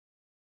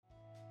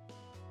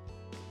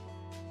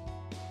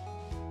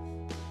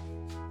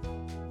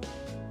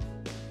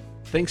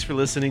Thanks for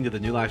listening to the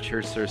New Life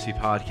Church Searcy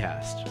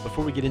podcast.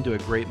 Before we get into a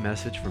great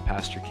message from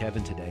Pastor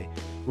Kevin today,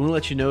 we want to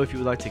let you know if you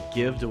would like to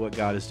give to what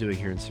God is doing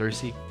here in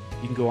Searcy,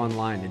 you can go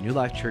online to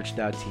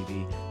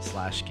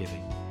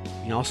newlifechurch.tv/giving. You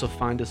can also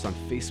find us on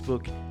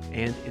Facebook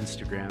and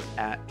Instagram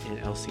at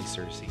NLC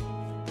Searcy.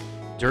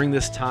 During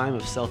this time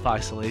of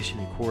self-isolation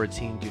and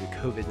quarantine due to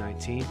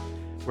COVID-19,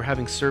 we're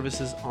having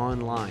services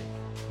online.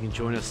 You can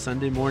join us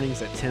Sunday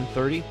mornings at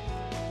 10:30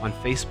 on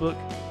Facebook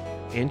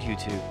and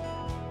YouTube,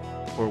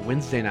 or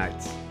Wednesday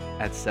nights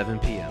at 7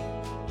 p.m.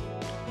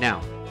 Now,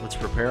 let's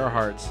prepare our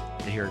hearts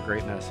and hear a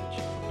great message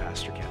from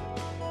Pastor Kevin.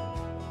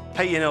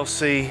 Hey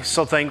NLC,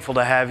 so thankful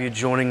to have you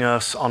joining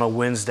us on a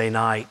Wednesday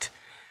night.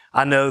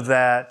 I know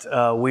that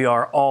we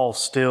are all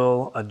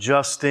still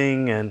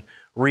adjusting and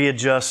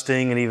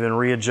readjusting and even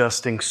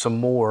readjusting some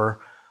more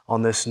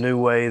on this new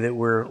way that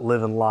we're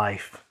living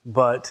life.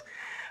 But,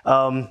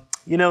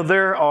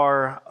 there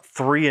are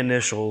three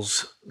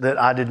initials that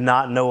I did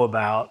not know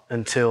about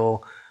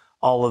until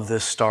all of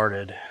this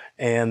started,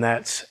 and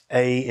that's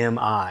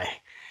AMI.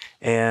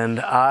 And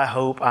I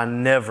hope I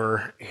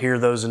never hear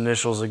those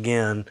initials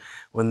again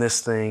when this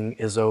thing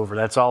is over.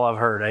 That's all I've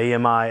heard,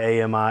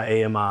 AMI,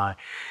 AMI, AMI.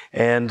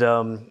 And,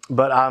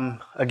 but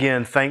I'm,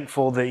 again,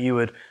 thankful that you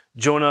would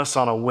join us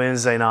on a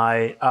Wednesday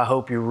night. I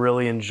hope you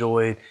really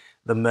enjoyed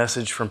the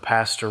message from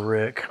Pastor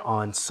Rick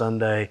on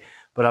Sunday,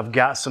 but I've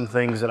got some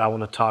things that I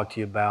want to talk to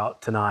you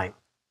about tonight.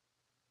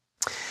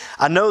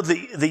 I know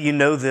that you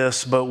know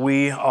this, but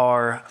we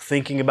are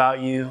thinking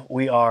about you.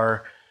 We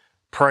are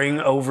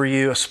praying over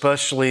you,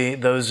 especially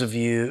those of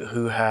you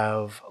who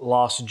have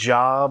lost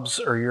jobs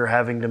or you're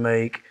having to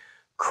make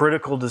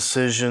critical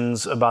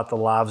decisions about the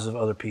lives of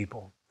other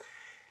people.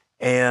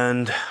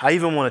 And I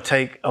even want to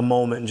take a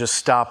moment and just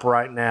stop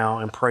right now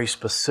and pray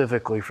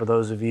specifically for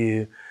those of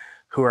you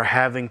who are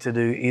having to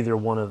do either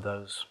one of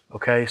those.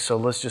 Okay, so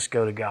let's just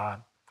go to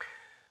God.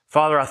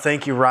 Father, I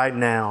thank you right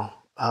now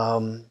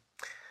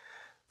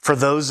for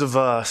those of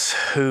us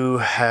who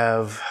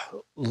have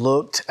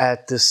looked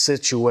at this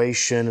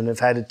situation and have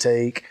had to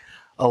take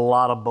a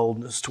lot of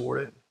boldness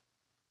toward it.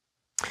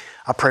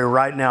 I pray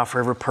right now for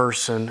every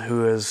person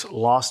who has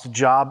lost a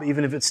job,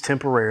 even if it's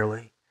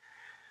temporarily,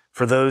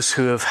 for those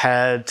who have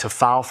had to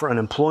file for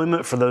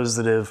unemployment, for those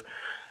that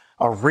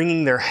are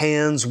wringing their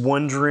hands,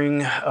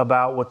 wondering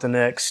about what the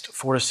next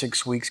 4 to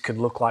 6 weeks could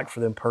look like for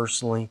them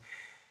personally.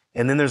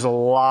 And then there's a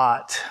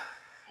lot,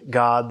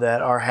 God,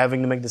 that are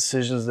having to make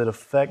decisions that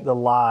affect the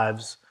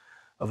lives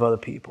of other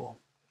people.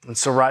 And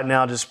so right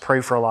now, just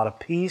pray for a lot of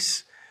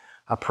peace.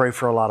 I pray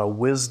for a lot of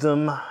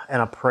wisdom,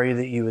 and I pray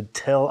that you would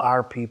tell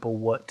our people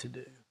what to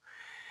do.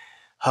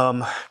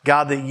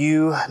 God, that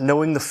you,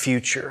 knowing the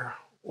future,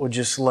 would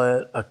just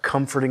let a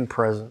comforting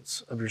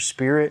presence of your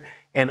Spirit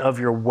and of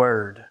your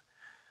Word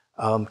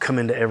come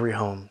into every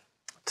home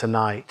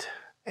tonight.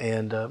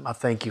 And I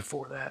thank you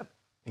for that.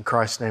 In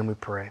Christ's name we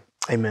pray.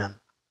 Amen.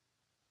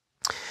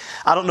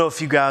 I don't know if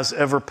you guys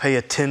ever pay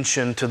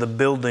attention to the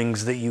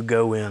buildings that you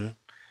go in,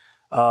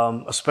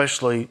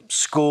 especially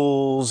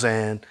schools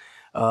and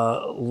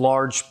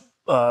large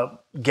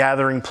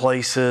gathering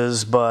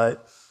places,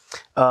 but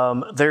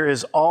there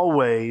is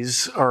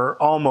always,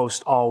 or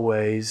almost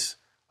always,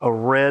 a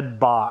red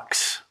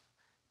box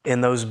in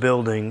those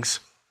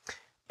buildings.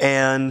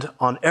 And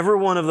on every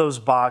one of those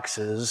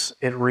boxes,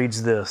 it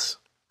reads this: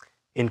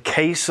 in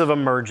case of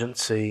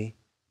emergency,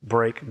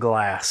 break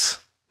glass.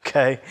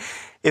 Okay?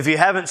 If you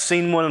haven't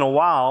seen one in a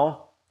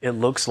while, it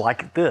looks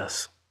like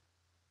this.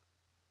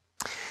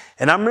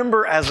 And I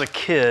remember as a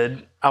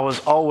kid, I was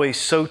always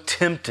so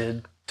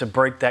tempted to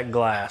break that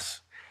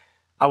glass.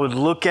 I would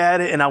look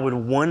at it and I would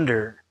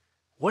wonder,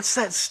 what's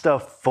that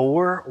stuff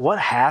for? What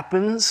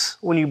happens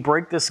when you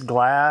break this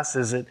glass?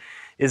 Is it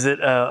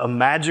a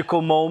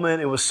magical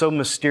moment? It was so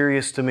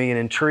mysterious to me and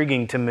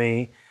intriguing to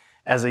me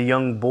as a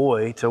young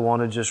boy to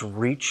want to just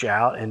reach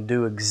out and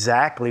do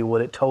exactly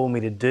what it told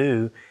me to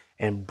do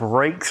and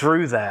break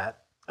through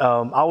that.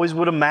 I always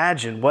would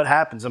imagine what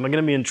happens. Am I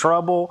going to be in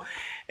trouble?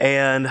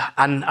 And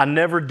I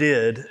never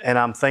did, and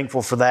I'm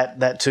thankful for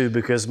that too,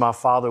 because my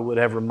father would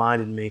have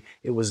reminded me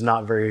it was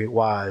not very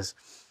wise.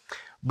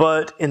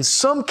 But in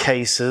some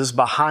cases,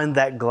 behind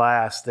that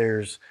glass,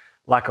 there's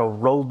like a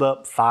rolled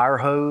up fire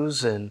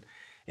hose, and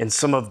in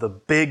some of the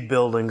big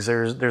buildings,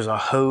 there's a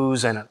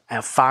hose and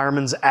a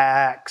fireman's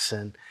axe,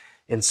 and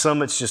in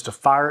some it's just a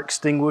fire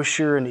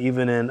extinguisher, and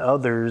even in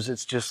others,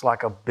 it's just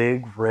like a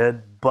big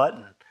red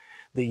button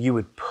that you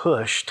would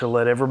push to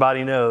let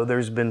everybody know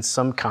there's been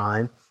some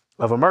kind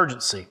of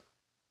emergency.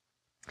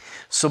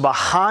 So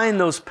behind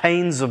those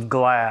panes of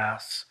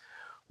glass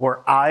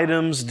were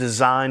items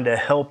designed to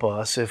help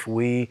us if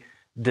we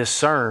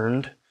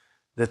discerned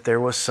that there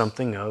was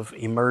something of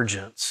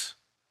emergence.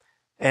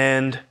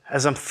 And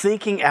as I'm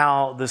thinking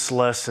out this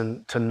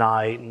lesson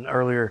tonight and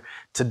earlier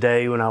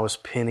today when I was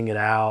penning it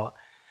out,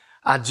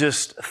 I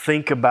just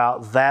think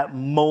about that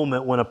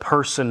moment when a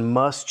person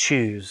must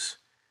choose,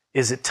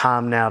 is it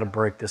time now to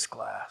break this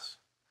glass?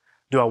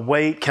 Do I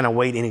wait? Can I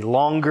wait any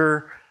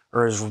longer?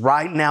 Or is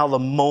right now the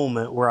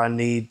moment where I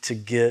need to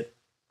get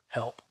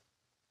help?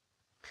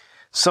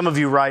 Some of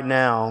you right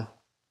now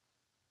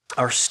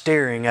are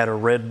staring at a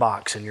red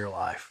box in your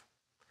life,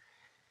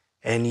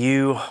 and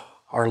you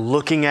are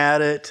looking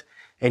at it,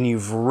 and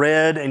you've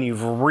read and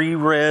you've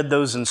reread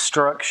those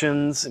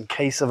instructions. In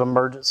case of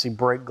emergency,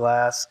 break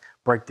glass,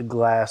 break the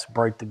glass,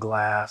 break the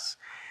glass.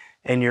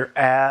 And you're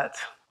at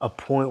a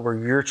point where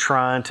you're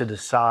trying to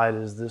decide,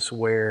 is this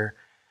where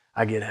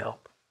I get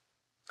help?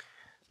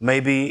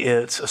 Maybe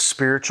it's a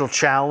spiritual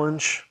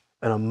challenge,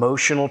 an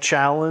emotional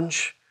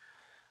challenge,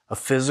 a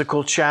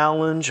physical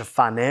challenge, a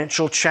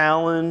financial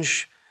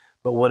challenge.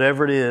 But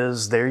whatever it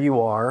is, there you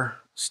are,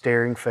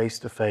 staring face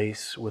to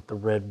face with the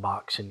red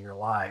box in your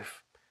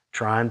life,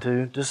 trying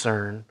to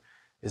discern,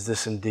 is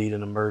this indeed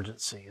an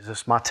emergency? Is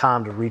this my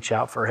time to reach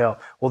out for help?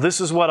 Well,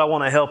 this is what I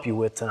want to help you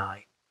with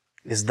tonight,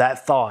 is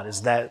that thought,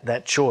 is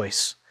that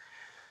choice.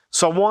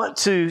 So I want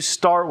to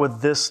start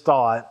with this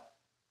thought,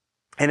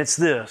 and it's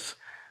this: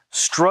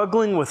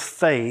 struggling with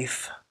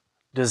faith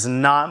does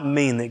not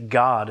mean that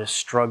God is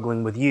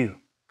struggling with you.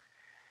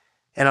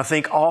 And I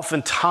think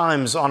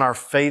oftentimes on our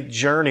faith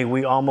journey,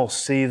 we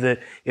almost see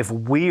that if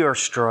we are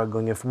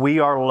struggling, if we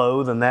are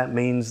low, then that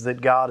means that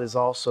God is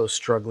also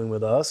struggling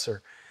with us,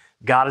 or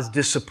God is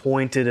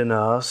disappointed in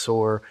us,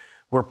 or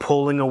we're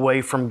pulling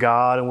away from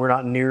God and we're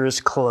not near as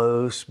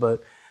close.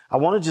 But I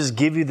want to just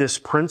give you this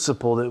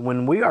principle that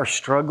when we are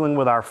struggling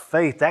with our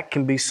faith, that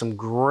can be some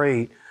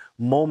great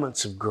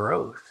moments of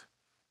growth.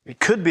 It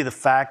could be the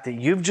fact that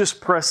you've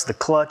just pressed the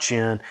clutch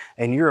in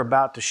and you're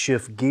about to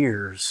shift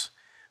gears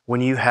when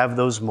you have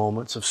those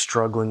moments of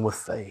struggling with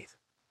faith.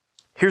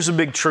 Here's a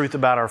big truth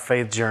about our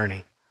faith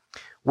journey.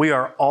 We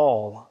are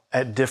all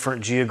at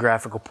different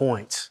geographical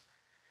points.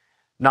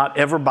 Not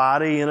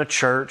everybody in a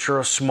church or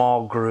a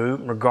small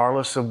group,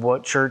 regardless of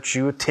what church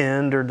you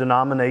attend or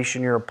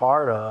denomination you're a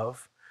part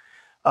of,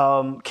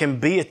 can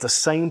be at the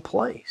same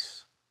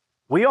place.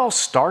 We all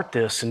start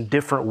this in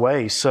different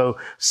ways. So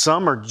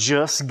some are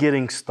just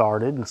getting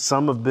started, and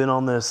some have been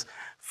on this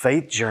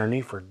faith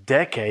journey for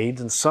decades,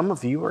 and some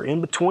of you are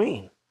in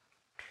between.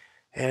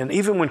 And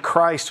even when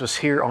Christ was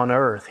here on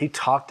earth, He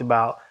talked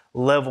about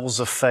levels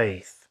of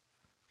faith.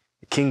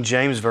 The King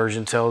James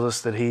Version tells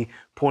us that He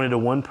pointed to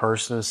one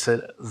person and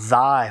said,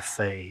 "Thy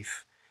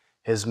faith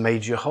has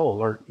made you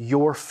whole," or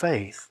your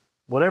faith.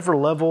 Whatever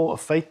level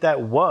of faith that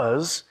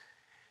was,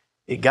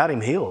 it got Him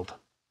healed.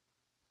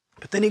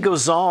 But then He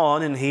goes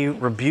on and He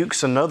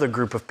rebukes another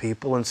group of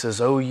people and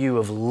says, "O you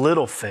of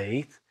little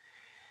faith."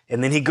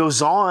 And then He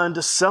goes on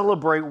to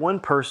celebrate one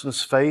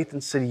person's faith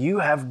and said, "You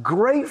have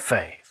great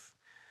faith."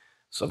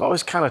 So I've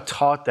always kind of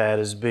taught that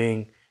as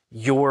being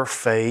your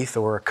faith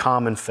or a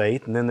common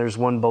faith. And then there's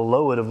one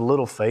below it of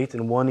little faith,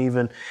 and one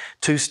even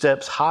 2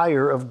 steps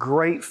higher of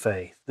great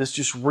faith. This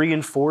just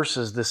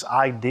reinforces this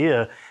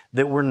idea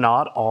that we're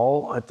not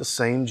all at the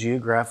same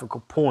geographical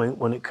point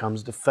when it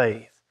comes to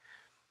faith.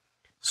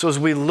 So as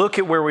we look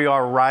at where we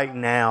are right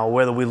now,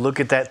 whether we look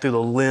at that through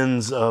the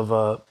lens of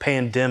a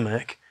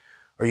pandemic,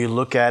 or you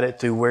look at it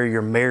through where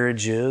your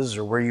marriage is,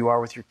 or where you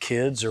are with your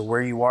kids, or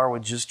where you are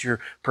with just your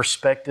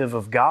perspective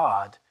of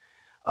God,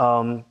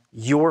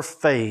 your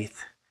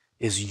faith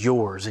is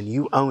yours and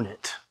you own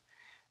it.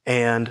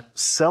 And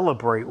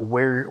celebrate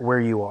where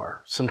you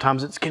are.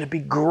 Sometimes it's going to be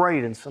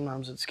great, and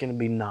sometimes it's going to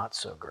be not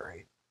so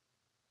great.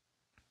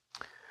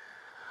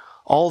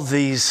 All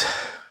these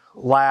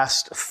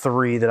last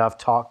 3 that I've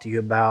talked to you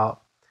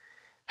about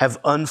have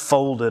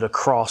unfolded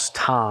across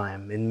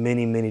time in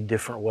many, many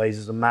different ways.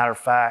 As a matter of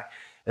fact,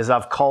 as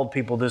I've called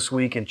people this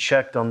week and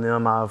checked on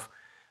them,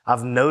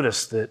 I've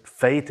noticed that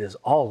faith is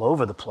all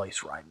over the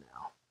place right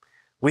now.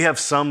 We have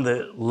some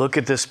that look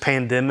at this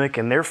pandemic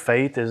and their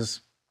faith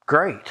is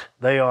great.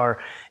 They are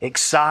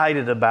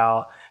excited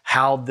about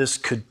how this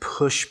could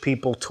push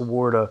people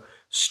toward a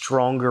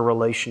stronger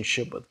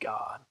relationship with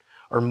God,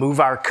 or move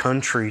our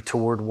country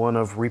toward one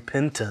of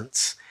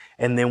repentance.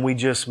 And then we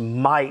just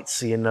might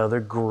see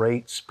another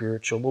great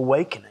spiritual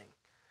awakening.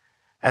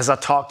 As I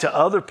talk to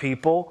other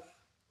people,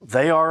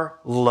 they are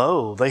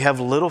low. They have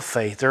little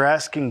faith. They're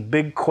asking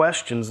big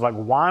questions like,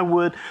 why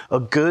would a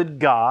good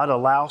God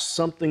allow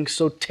something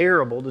so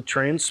terrible to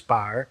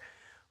transpire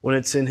when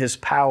it's in His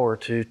power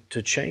to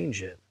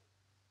change it?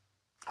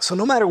 So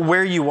no matter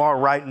where you are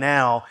right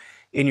now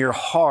in your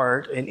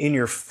heart and in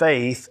your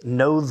faith,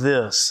 know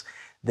this,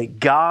 that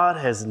God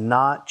has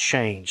not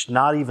changed,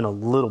 not even a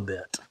little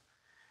bit.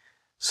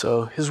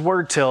 So His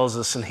Word tells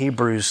us in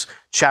Hebrews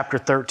chapter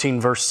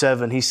 13, verse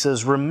 7, He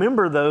says,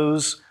 "Remember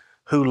those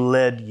who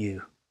led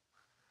you,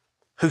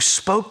 who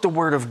spoke the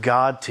word of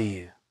God to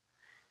you."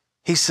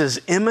 He says,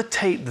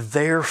 imitate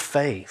their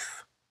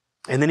faith.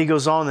 And then he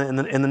goes on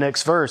in the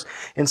next verse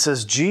and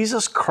says,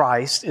 Jesus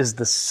Christ is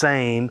the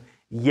same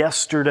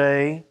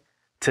yesterday,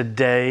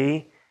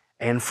 today,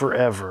 and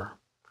forever.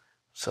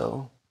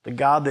 So the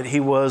God that He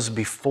was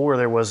before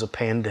there was a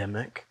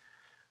pandemic,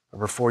 or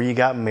before you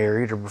got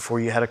married, or before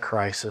you had a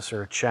crisis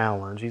or a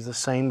challenge, He's the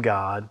same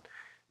God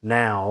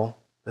now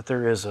that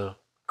there is a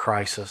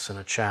crisis and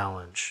a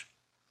challenge.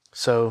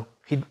 So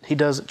he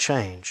doesn't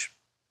change.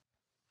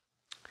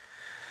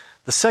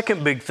 The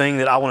second big thing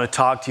that I want to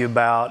talk to you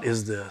about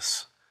is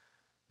this.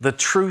 The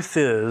truth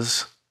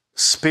is,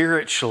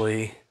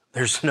 spiritually,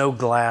 there's no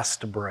glass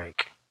to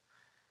break.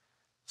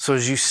 So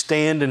as you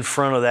stand in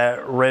front of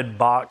that red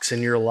box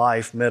in your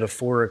life,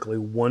 metaphorically,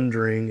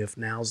 wondering if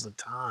now's the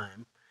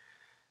time,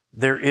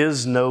 there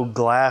is no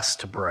glass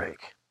to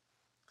break.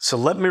 So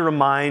let me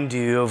remind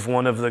you of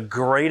one of the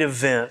great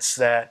events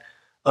that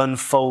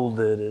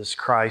unfolded as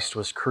Christ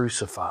was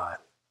crucified.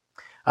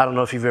 I don't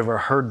know if you've ever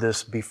heard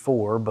this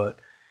before, but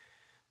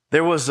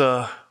there was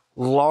a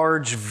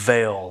large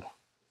veil,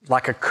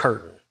 like a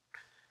curtain,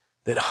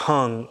 that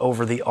hung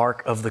over the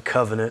Ark of the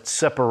Covenant,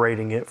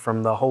 separating it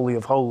from the Holy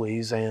of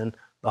Holies and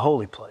the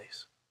holy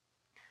place.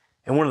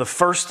 And one of the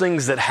first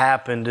things that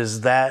happened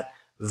is that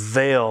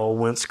veil,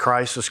 whence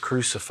Christ was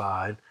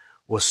crucified,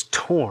 was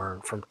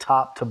torn from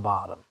top to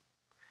bottom.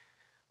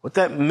 What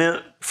that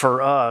meant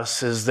for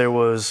us is there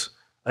was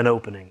an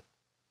opening.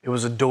 It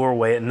was a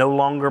doorway. It no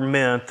longer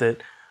meant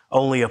that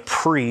only a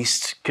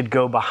priest could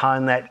go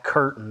behind that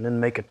curtain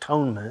and make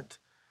atonement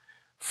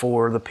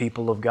for the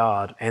people of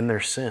God and their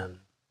sin.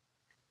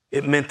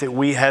 It meant that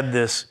we had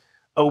this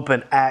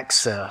open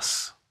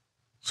access.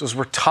 So as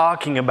we're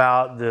talking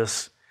about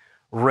this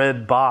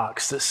red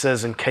box that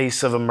says, in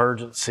case of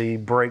emergency,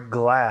 break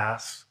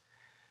glass,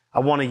 I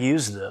want to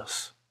use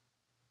this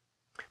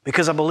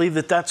because I believe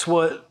that that's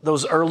what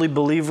those early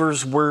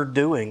believers were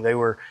doing. They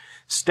were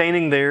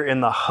standing there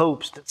in the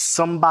hopes that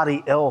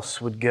somebody else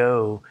would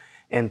go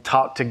and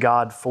talk to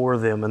God for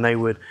them, and they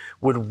would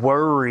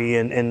worry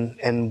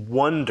and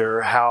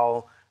wonder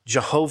how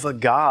Jehovah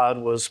God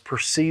was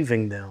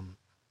perceiving them.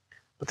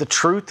 But the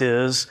truth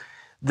is,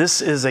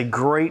 this is a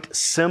great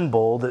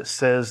symbol that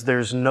says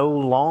there's no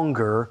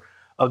longer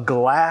a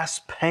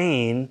glass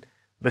pane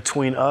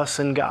between us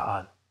and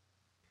God.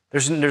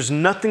 There's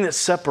nothing that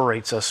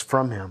separates us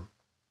from Him.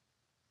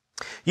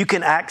 You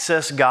can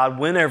access God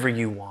whenever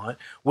you want,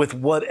 with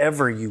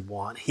whatever you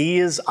want. He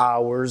is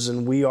ours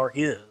and we are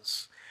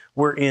His.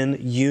 We're in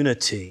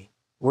unity.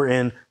 We're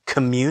in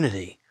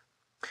community.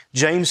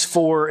 James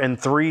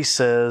 4:3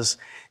 says,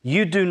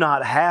 "You do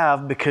not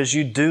have because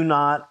you do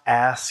not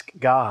ask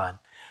God."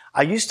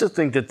 I used to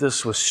think that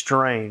this was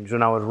strange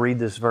when I would read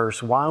this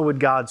verse. Why would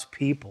God's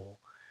people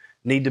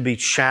need to be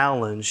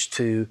challenged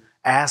to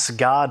ask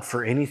God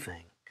for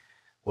anything?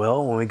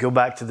 Well, when we go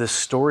back to this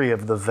story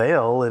of the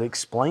veil, it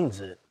explains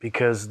it,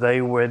 because they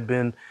had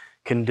been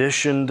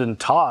conditioned and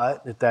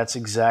taught that that's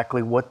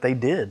exactly what they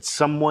did.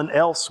 Someone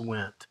else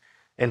went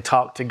and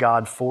talked to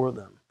God for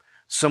them.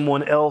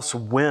 Someone else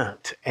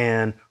went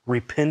and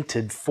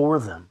repented for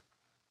them.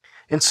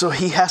 And so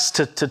He has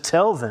to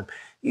tell them,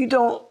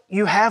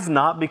 you have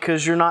not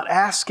because you're not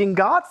asking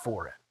God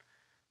for it.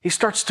 He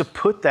starts to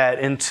put that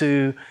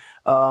into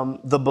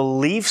the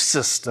belief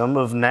system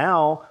of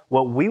now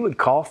what we would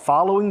call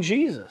following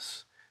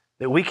Jesus,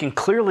 that we can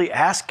clearly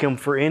ask Him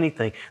for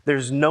anything.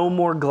 There's no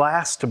more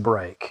glass to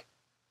break.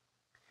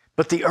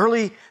 But the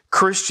early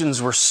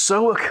Christians were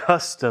so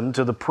accustomed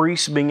to the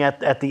priest being at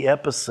the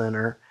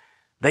epicenter,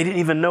 they didn't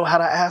even know how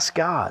to ask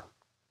God.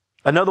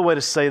 Another way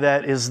to say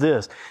that is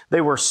this: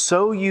 they were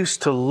so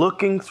used to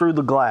looking through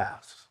the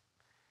glass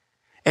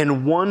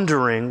and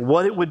wondering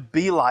what it would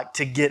be like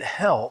to get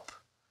help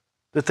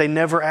that they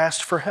never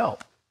asked for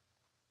help.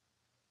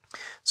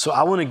 So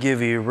I want to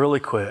give you really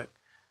quick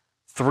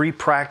 3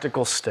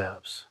 practical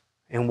steps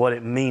in what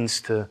it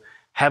means to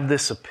have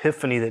this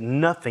epiphany that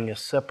nothing is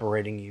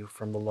separating you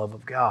from the love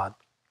of God.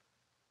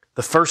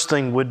 The first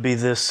thing would be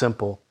this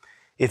simple: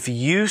 if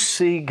you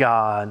see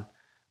God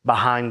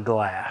behind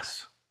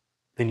glass,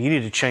 then you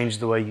need to change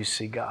the way you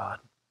see God.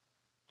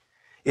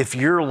 If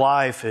your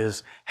life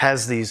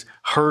has these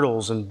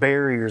hurdles and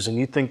barriers and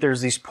you think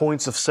there's these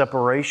points of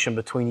separation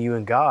between you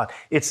and God,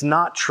 it's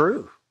not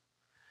true.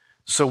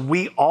 So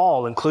we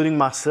all, including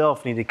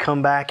myself, need to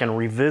come back and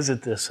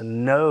revisit this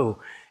and know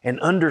and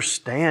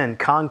understand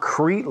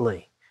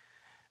concretely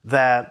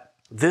that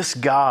this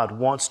God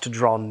wants to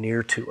draw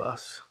near to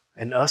us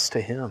and us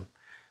to Him.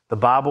 The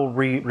Bible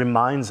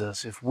reminds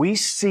us if we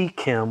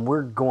seek Him,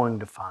 we're going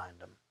to find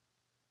Him.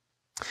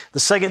 The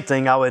second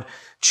thing I would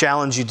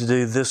challenge you to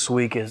do this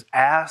week is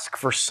ask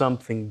for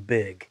something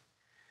big.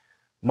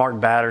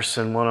 Mark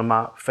Batterson, one of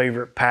my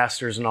favorite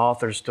pastors and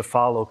authors to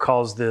follow,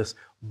 calls this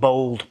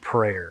bold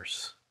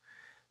prayers.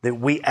 That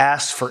we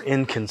ask for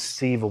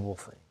inconceivable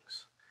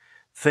things.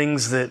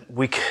 Things that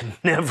we could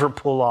never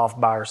pull off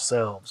by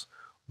ourselves.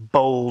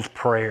 Bold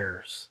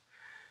prayers.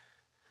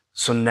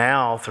 So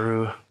now,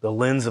 through the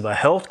lens of a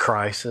health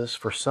crisis,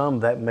 for some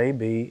that may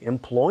be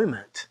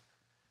employment.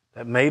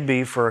 That may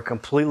be for a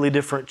completely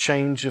different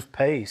change of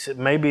pace. It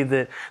may be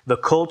that the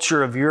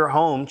culture of your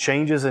home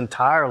changes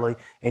entirely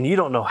and you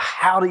don't know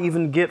how to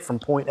even get from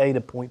point A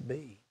to point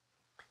B.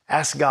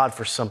 Ask God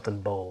for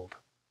something bold.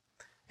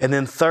 And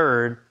then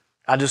third,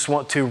 I just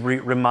want to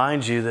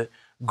remind you that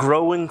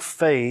growing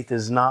faith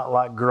is not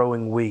like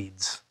growing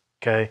weeds,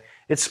 okay?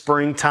 It's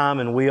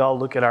springtime and we all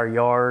look at our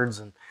yards,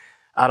 and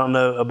I don't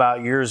know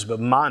about yours, but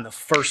mine, the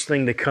first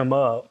thing to come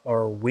up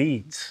are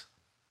weeds.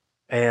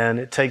 And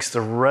it takes the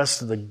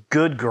rest of the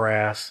good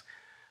grass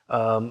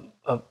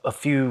a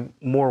few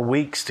more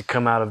weeks to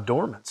come out of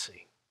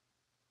dormancy.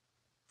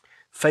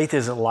 Faith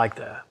isn't like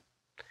that.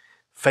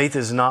 Faith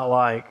is not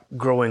like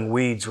growing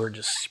weeds where it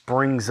just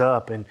springs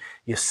up and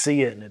you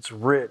see it and it's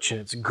rich and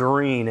it's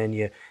green and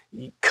you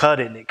cut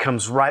it and it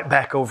comes right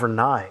back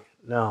overnight.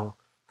 No,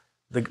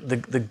 the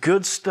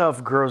good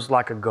stuff grows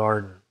like a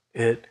garden.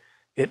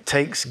 It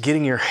takes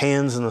getting your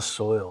hands in the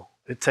soil.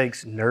 It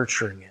takes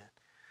nurturing it.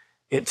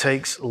 It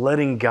takes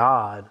letting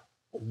God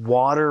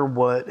water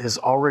what has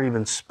already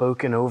been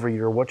spoken over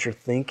you or what you're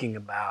thinking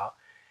about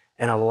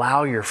and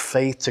allow your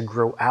faith to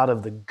grow out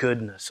of the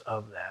goodness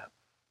of that.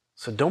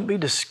 So don't be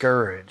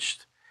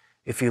discouraged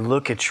if you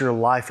look at your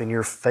life and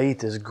your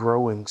faith is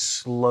growing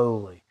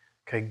slowly.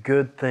 Okay,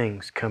 good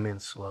things come in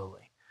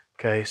slowly.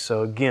 Okay,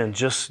 so again,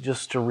 just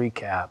to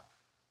recap,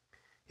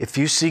 if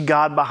you see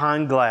God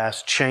behind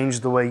glass, change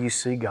the way you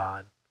see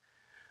God.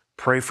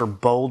 Pray for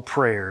bold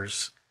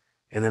prayers,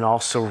 and then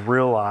also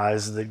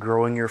realize that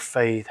growing your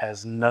faith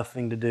has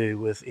nothing to do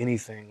with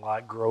anything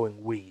like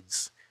growing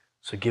weeds.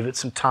 So give it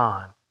some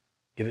time.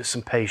 Give it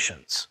some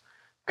patience.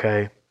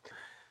 Okay?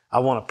 I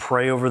want to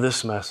pray over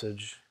this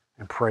message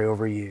and pray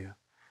over you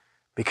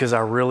because I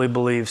really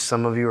believe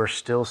some of you are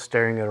still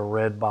staring at a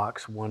red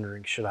box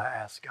wondering, should I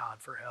ask God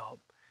for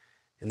help?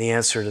 And the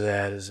answer to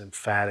that is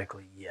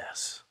emphatically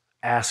yes.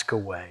 Ask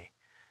away.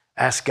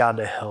 Ask God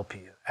to help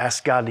you.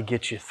 Ask God to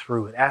get you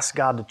through it. Ask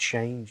God to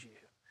change you.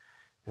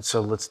 And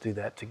so let's do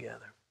that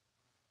together.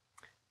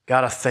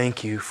 God, I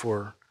thank you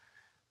for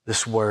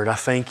this word. I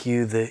thank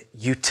you that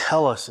you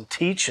tell us and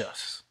teach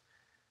us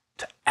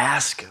to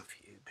ask of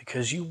you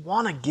because you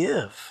want to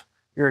give.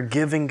 You're a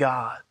giving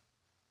God.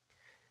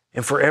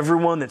 And for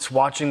everyone that's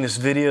watching this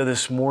video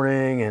this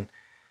morning and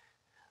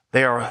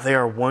they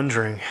are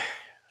wondering,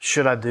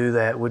 should I do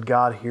that? Would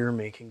God hear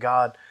me? Can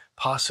God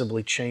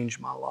possibly change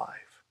my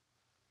life?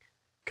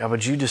 God,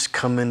 would you just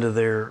come into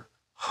their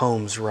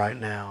homes right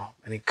now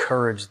and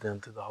encourage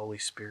them through the Holy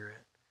Spirit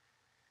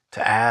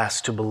to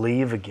ask, to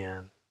believe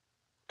again,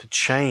 to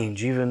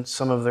change even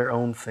some of their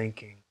own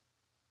thinking.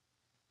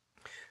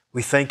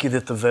 We thank you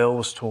that the veil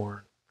was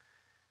torn,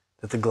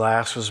 that the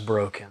glass was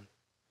broken,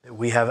 that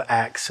we have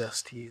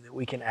access to you, that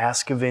we can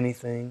ask of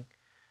anything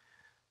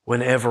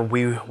whenever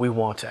we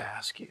want to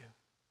ask you.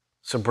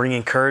 So bring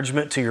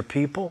encouragement to your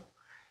people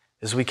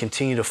as we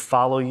continue to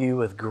follow you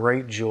with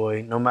great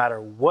joy, no matter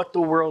what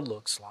the world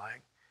looks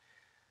like.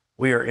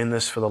 We are in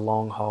this for the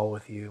long haul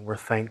with you. We're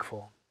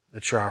thankful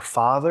that you're our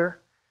Father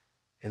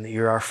and that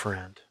you're our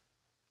friend.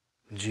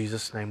 In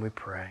Jesus' name we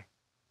pray.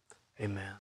 Amen.